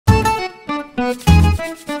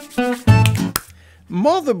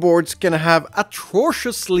Motherboards can have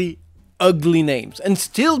atrociously ugly names and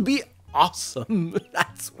still be awesome.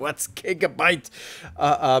 That's what Gigabyte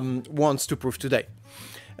wants to prove today.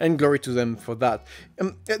 And glory to them for that.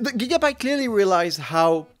 The Gigabyte clearly realized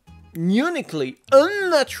how uniquely,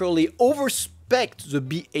 unnaturally overspec'd the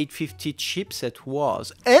B850 chipset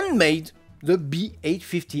was and made the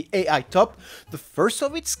B850 AI top, the first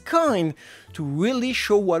of its kind, to really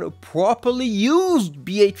show what a properly used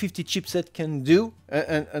B850 chipset can do,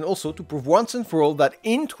 and also to prove once and for all that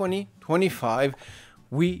in 2025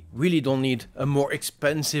 we really don't need a more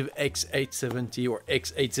expensive X870 or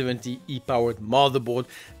X870E powered motherboard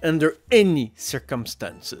under any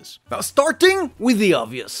circumstances. Now, starting with the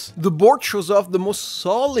obvious. The board shows off the most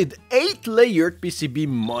solid 8-layered PCB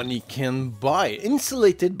money can buy,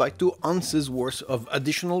 insulated by 2 ounces worth of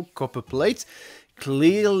additional copper plates,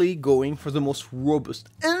 clearly going for the most robust,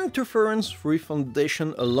 interference-free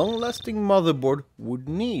foundation a long-lasting motherboard would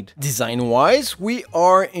need. Design-wise, we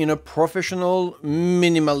are in a professional,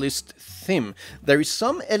 minimalist theme. There is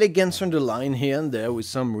some elegance underlined here and there with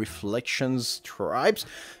some reflections stripes,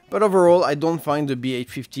 but overall I don't find the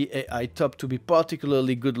B850 AI top to be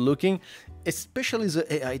particularly good looking, especially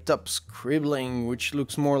the AI top scribbling, which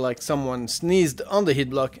looks more like someone sneezed on the heat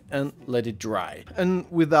block and let it dry. And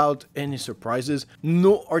without any surprises,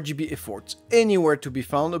 no RGB efforts anywhere to be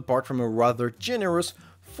found apart from a rather generous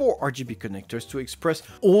 4 RGB connectors to express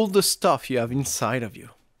all the stuff you have inside of you.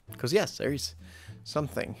 Because yes, there is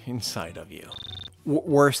something inside of you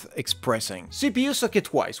worth expressing. CPU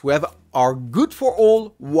socket wise, we have our good for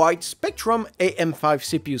all wide spectrum AM5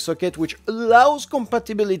 CPU socket, which allows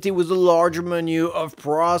compatibility with a large menu of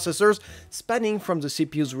processors spanning from the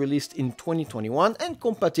CPUs released in 2021 and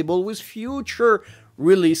compatible with future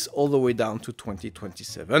release all the way down to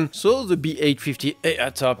 2027. So the B850 AI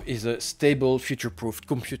top is a stable, future-proof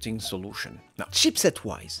computing solution. Now,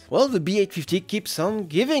 chipset-wise, well, the B850 keeps on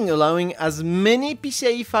giving, allowing as many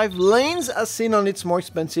PCIe 5 lanes as seen on its more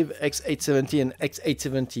expensive X870 and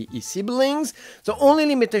X870E siblings. The only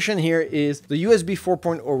limitation here is the USB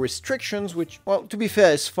 4.0 restrictions, which, well, to be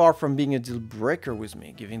fair, is far from being a deal breaker with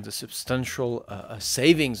me, given the substantial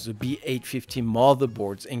savings the B850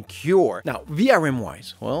 motherboards incur. Now,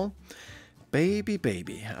 VRM-wise, well,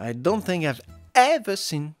 baby, I don't think I've ever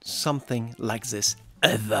seen something like this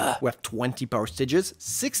ever. We have 20 power stages,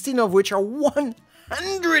 16 of which are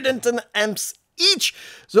 110 amps each,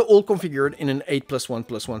 they're all configured in an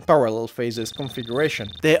 8+1+1 parallel phases configuration.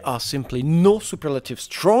 There are simply no superlatives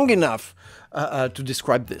strong enough to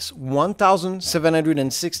describe this.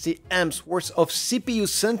 1760 amps worth of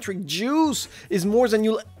CPU-centric juice is more than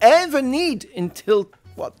you'll ever need until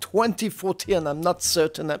what, 2040, and I'm not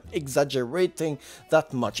certain I'm exaggerating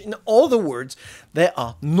that much. In other words, there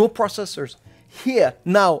are no processors here,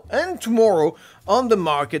 now, and tomorrow on the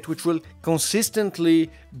market which will consistently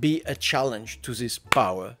be a challenge to this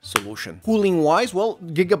power solution. Cooling wise, well,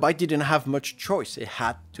 Gigabyte didn't have much choice. It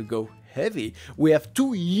had to go heavy. We have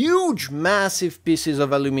 2 huge massive pieces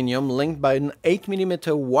of aluminum linked by an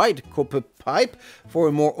 8mm wide copper pipe for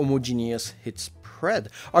a more homogeneous heat spread.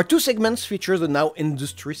 Our 2 segments feature the now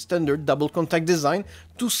industry standard double contact design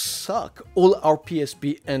to suck all our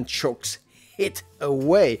PSP and chokes hit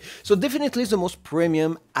away. So definitely the most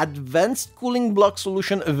premium advanced cooling block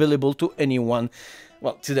solution available to anyone,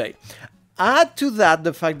 well, today. Add to that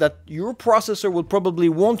the fact that your processor will probably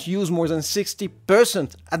won't use more than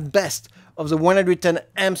 60% at best of the 110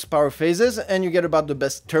 amps power phases, and you get about the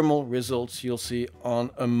best thermal results you'll see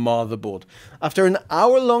on a motherboard. After an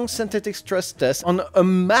hour-long synthetic stress test on a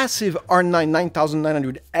massive R9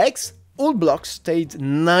 9900X, all blocks stayed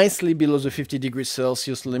nicely below the 50 degrees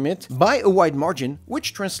Celsius limit by a wide margin,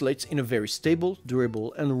 which translates in a very stable,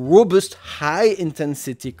 durable, and robust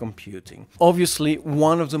high-intensity computing. Obviously,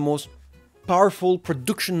 one of the most powerful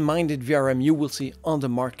production-minded VRM you will see on the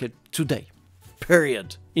market today.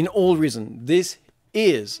 Period. In all reason, this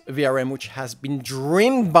is a VRM which has been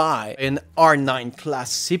dreamed by an R9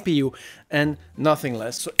 class CPU and nothing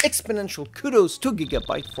less. So exponential kudos to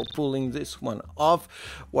Gigabyte for pulling this one off.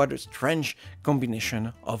 What a strange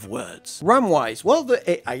combination of words. RAM-wise, well, the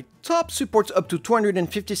AI top supports up to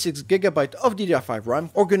 256GB of DDR5 RAM,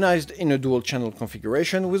 organized in a dual-channel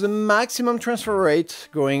configuration with a maximum transfer rate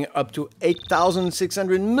going up to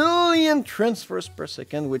 8,600 million transfers per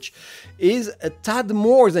second, which is a tad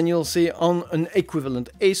more than you'll see on an equivalent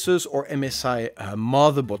Asus or MSI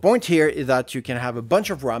motherboard. Point here is that you can have a bunch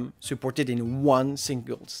of RAM supported in one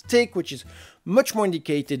single stick, which is much more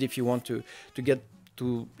indicated if you want to get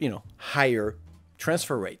to, you know, higher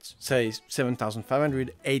transfer rates, say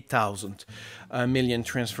 7,500, 8,000 million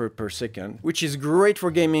transfer per second, which is great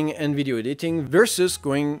for gaming and video editing versus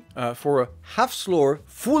going for a half slower,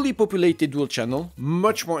 fully populated dual channel,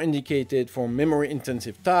 much more indicated for memory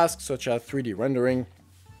intensive tasks such as 3D rendering.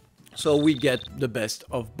 So we get the best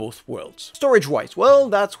of both worlds. Storage-wise, well,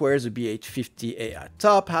 that's where the B850 AI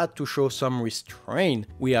top had to show some restraint.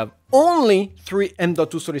 We have only 3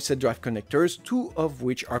 M.2 solid-state drive connectors, 2 of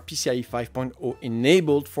which are PCIe 5.0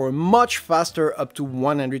 enabled for a much faster up to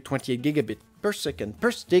 128 gigabit per second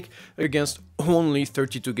per stick against only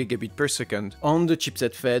 32 gigabit per second on the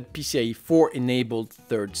chipset-fed PCIe 4 enabled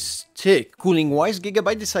third stick. Cooling-wise,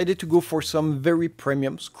 Gigabyte decided to go for some very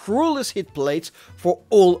premium screwless heat plates for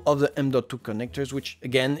all of the M.2 connectors, which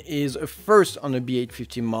again is a first on a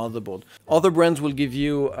B850 motherboard. Other brands will give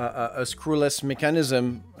you a screwless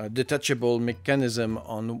mechanism, a detachable mechanism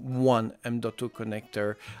on one M.2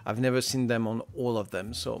 connector. I've never seen them on all of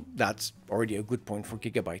them, so that's already a good point for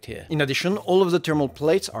Gigabyte here. In addition, all of the thermal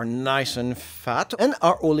plates are nice and fat and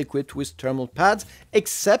are all equipped with thermal pads,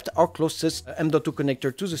 except our closest M.2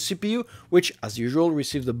 connector to the CPU, which as usual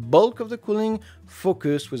receives the bulk of the cooling,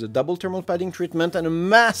 focused with a double thermal padding treatment and a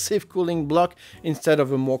massive cooling block instead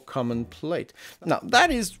of a more common plate. Now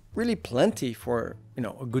that is really plenty for, you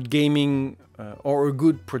know, a good gaming or a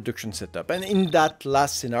good production setup. And in that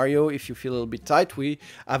last scenario, if you feel a little bit tight, we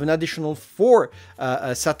have an additional 4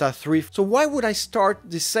 SATA 3. So why would I start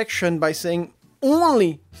this section by saying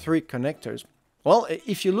only 3 connectors? Well,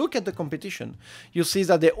 if you look at the competition, you'll see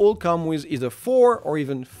that they all come with either 4 or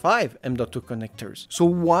even 5 M.2 connectors. So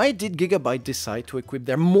why did Gigabyte decide to equip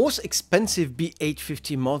their most expensive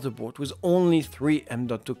B850 motherboard with only 3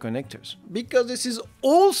 M.2 connectors? Because this is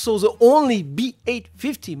also the only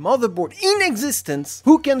B850 motherboard in existence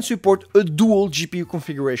who can support a dual GPU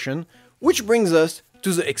configuration, which brings us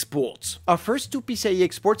to the exports. Our first 2 PCIe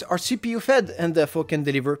exports are CPU fed and therefore can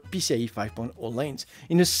deliver PCIe 5.0 lanes.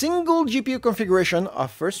 In a single GPU configuration, our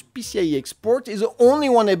first PCIe export is the only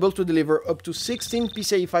one able to deliver up to 16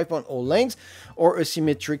 PCIe 5.0 lanes or a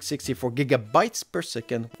symmetric 64 gigabytes per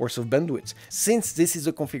second worth of bandwidth. Since this is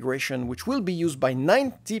a configuration which will be used by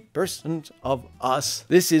 90% of us,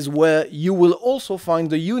 this is where you will also find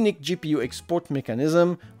the unique GPU export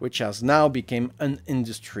mechanism, which has now become an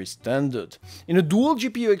industry standard. In a dual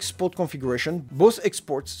GPU export configuration, both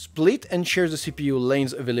exports split and share the CPU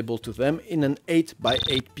lanes available to them in an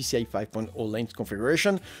 8x8 PCIe 5.0 lanes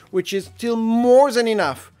configuration, which is still more than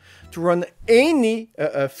enough to run any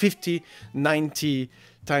 5090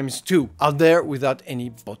 x 2 out there without any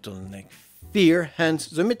bottleneck fear, hence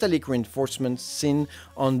the metallic reinforcement seen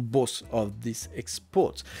on both of these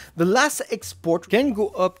exports. The last export can go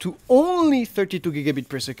up to only 32 gigabit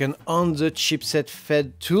per second on the chipset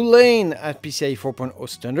fed 2-lane at PCIe 4.0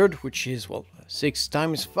 standard, which is, well, 6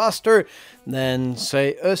 times faster than,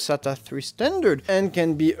 say, a SATA 3 standard, and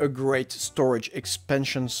can be a great storage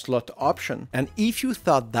expansion slot option. And if you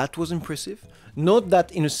thought that was impressive, note that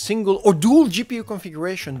in a single or dual GPU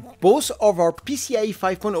configuration, both of our PCIe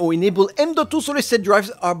 5.0 enabled M.2 solid-state drives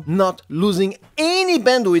are not losing any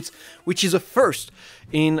bandwidth, which is a first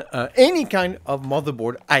in any kind of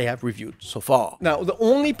motherboard I have reviewed so far. Now, the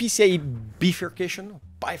only PCIe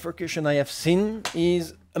bifurcation I have seen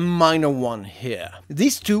is a minor one here.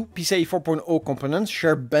 These 2 PCIe 4.0 components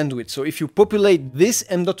share bandwidth, so if you populate this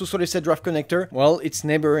M.2 solid-state drive connector, well, its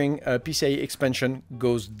neighboring PCIe expansion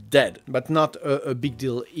goes dead, but not a big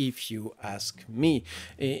deal if you ask me.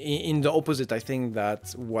 In the opposite, I think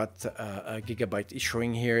that what Gigabyte is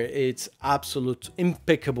showing here, it's absolute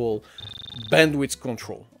impeccable bandwidth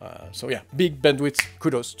control. So yeah, big bandwidth,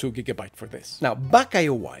 kudos to Gigabyte for this. Now, back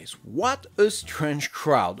IO wise, what a strange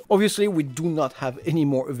crowd. Obviously, we do not have any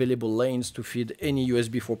more available lanes to feed any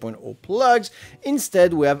USB 4.0 plugs.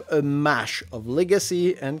 Instead, we have a mash of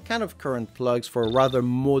legacy and kind of current plugs for a rather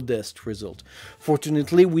modest result.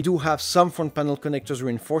 Fortunately, we do have some front panel connectors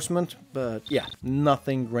reinforcement, but yeah,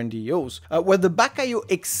 nothing grandiose. Where the back IO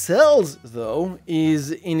excels, though,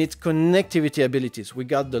 is in its connectivity abilities. We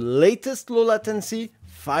got the latest low latency,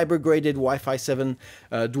 fiber-graded Wi-Fi 7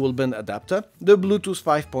 dual-band adapter, the Bluetooth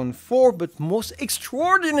 5.4, but most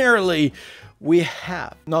extraordinarily, we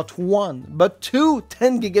have not 1, but 2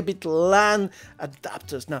 10 gigabit LAN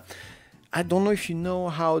adapters. Now, I don't know if you know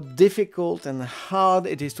how difficult and hard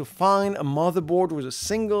it is to find a motherboard with a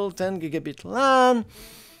single 10 gigabit LAN,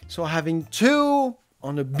 so having 2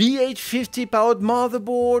 on a B850 powered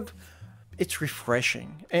motherboard, it's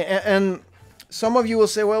refreshing. And some of you will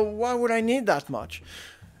say, well, why would I need that much?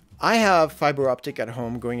 I have fiber optic at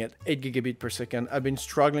home going at 8 gigabit per second. I've been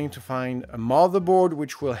struggling to find a motherboard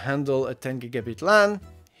which will handle a 10 gigabit LAN.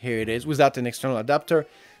 here it is, without an external adapter.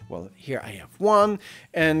 Well, here I have one.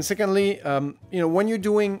 And secondly, when you're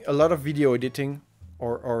doing a lot of video editing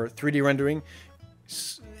or 3D rendering,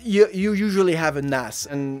 you usually have a NAS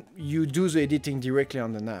and you do the editing directly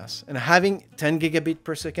on the NAS. And having 10 gigabit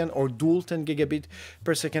per second or dual 10 gigabit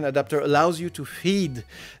per second adapter allows you to feed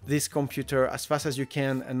this computer as fast as you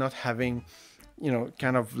can and not having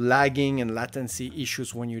kind of lagging and latency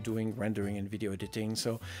issues when you're doing rendering and video editing.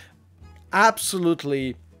 So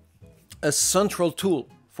absolutely a central tool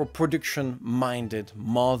for production-minded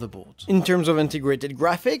motherboards. In terms of integrated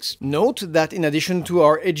graphics, note that in addition to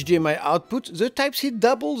our HDMI output, the Type-C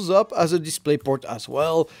doubles up as a display-port as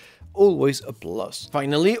well. Always a plus.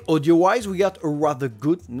 Finally, audio-wise, we got a rather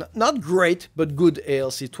good, not great, but good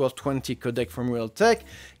ALC 1220 codec from Realtek,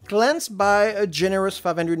 cleansed by a generous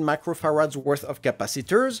 500 microfarads worth of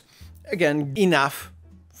capacitors. Again, enough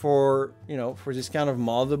for this kind of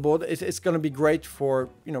motherboard. It's going to be great for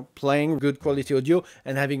playing good quality audio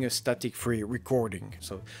and having a static free recording.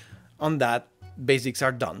 So on that, basics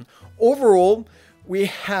are done. Overall, we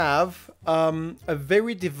have a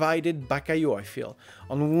very divided back I/O, I feel.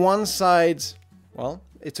 On one side, well,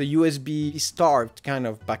 it's a USB starved kind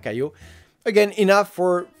of back I/O. Again, enough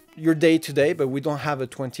for your day-to-day, but we don't have a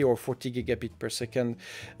 20 or 40 gigabit per second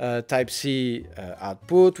Type-C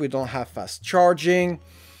output. We don't have fast charging.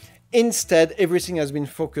 Instead, everything has been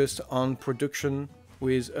focused on production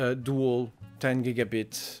with a dual 10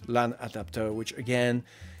 gigabit LAN adapter, which again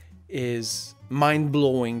is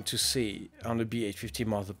mind-blowing to see on a B850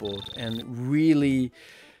 motherboard and really,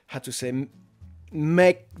 had to say,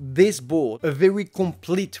 make this board a very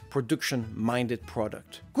complete production-minded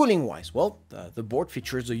product. Cooling-wise, well, the board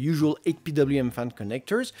features the usual 8 PWM fan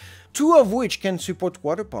connectors, 2 of which can support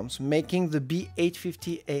water pumps, making the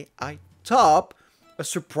B850 AI top a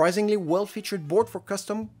surprisingly well-featured board for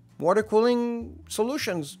custom water cooling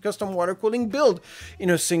solutions, custom water cooling build in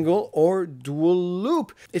a single or dual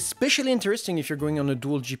loop. Especially interesting if you're going on a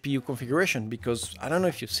dual GPU configuration, because I don't know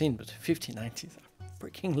if you've seen, but 5090s are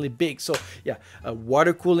freakingly big. So yeah,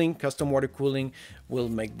 water cooling, custom water cooling will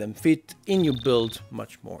make them fit in your build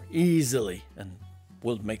much more easily and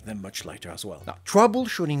will make them much lighter as well. Now,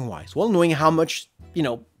 troubleshooting wise, well, knowing how much,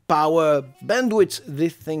 power bandwidth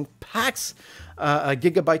this thing packs,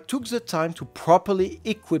 Gigabyte took the time to properly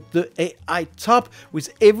equip the AI top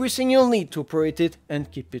with everything you'll need to operate it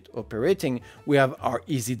and keep it operating. We have our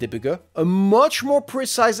easy debugger, a much more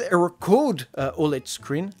precise error code OLED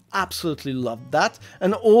screen, absolutely love that,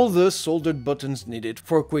 and all the soldered buttons needed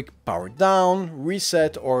for a quick power down,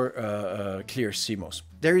 reset, or clear CMOS.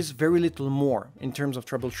 There is very little more in terms of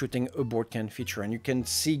troubleshooting a board can feature, and you can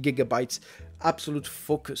see Gigabyte's absolute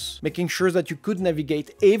focus, making sure that you could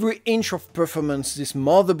navigate every inch of performance this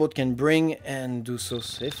motherboard can bring and do so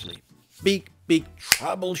safely. Big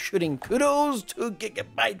troubleshooting. Kudos to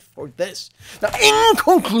Gigabyte for this. Now, in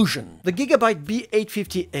conclusion, the Gigabyte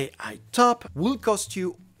B850 AI top will cost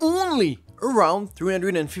you only around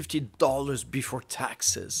 $350 before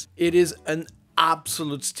taxes. It is an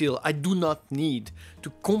absolute steal. I do not need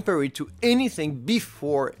to compare it to anything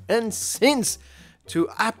before and since to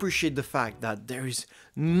appreciate the fact that there is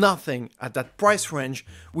nothing at that price range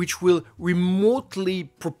which will remotely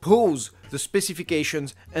propose the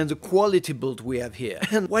specifications and the quality build we have here.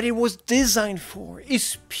 And what it was designed for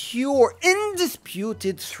is pure,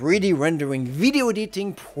 undisputed 3D rendering, video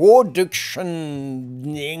editing, production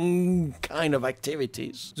kind of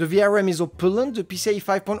activities. The VRM is opulent, the PCIe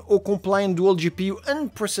 5.0 compliant dual GPU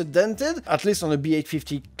unprecedented, at least on a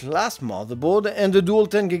B850 class motherboard, and the dual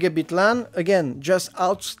 10 gigabit LAN, again, just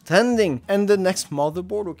outstanding. And the next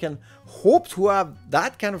motherboard who can hope to have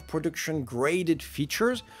that kind of production graded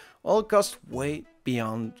features all cost way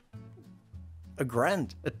beyond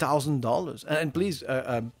 $1,000, $1,000. And please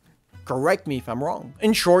correct me if I'm wrong.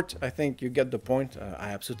 In short, I think you get the point. I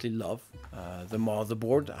absolutely love the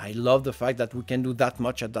motherboard. I love the fact that we can do that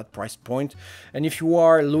much at that price point. And if you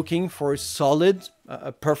are looking for a solid,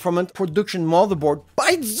 performant production motherboard,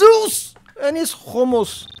 by Zeus and his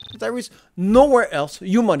homos, there is nowhere else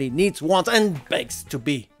humanity needs, wants, and begs to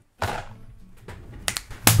be.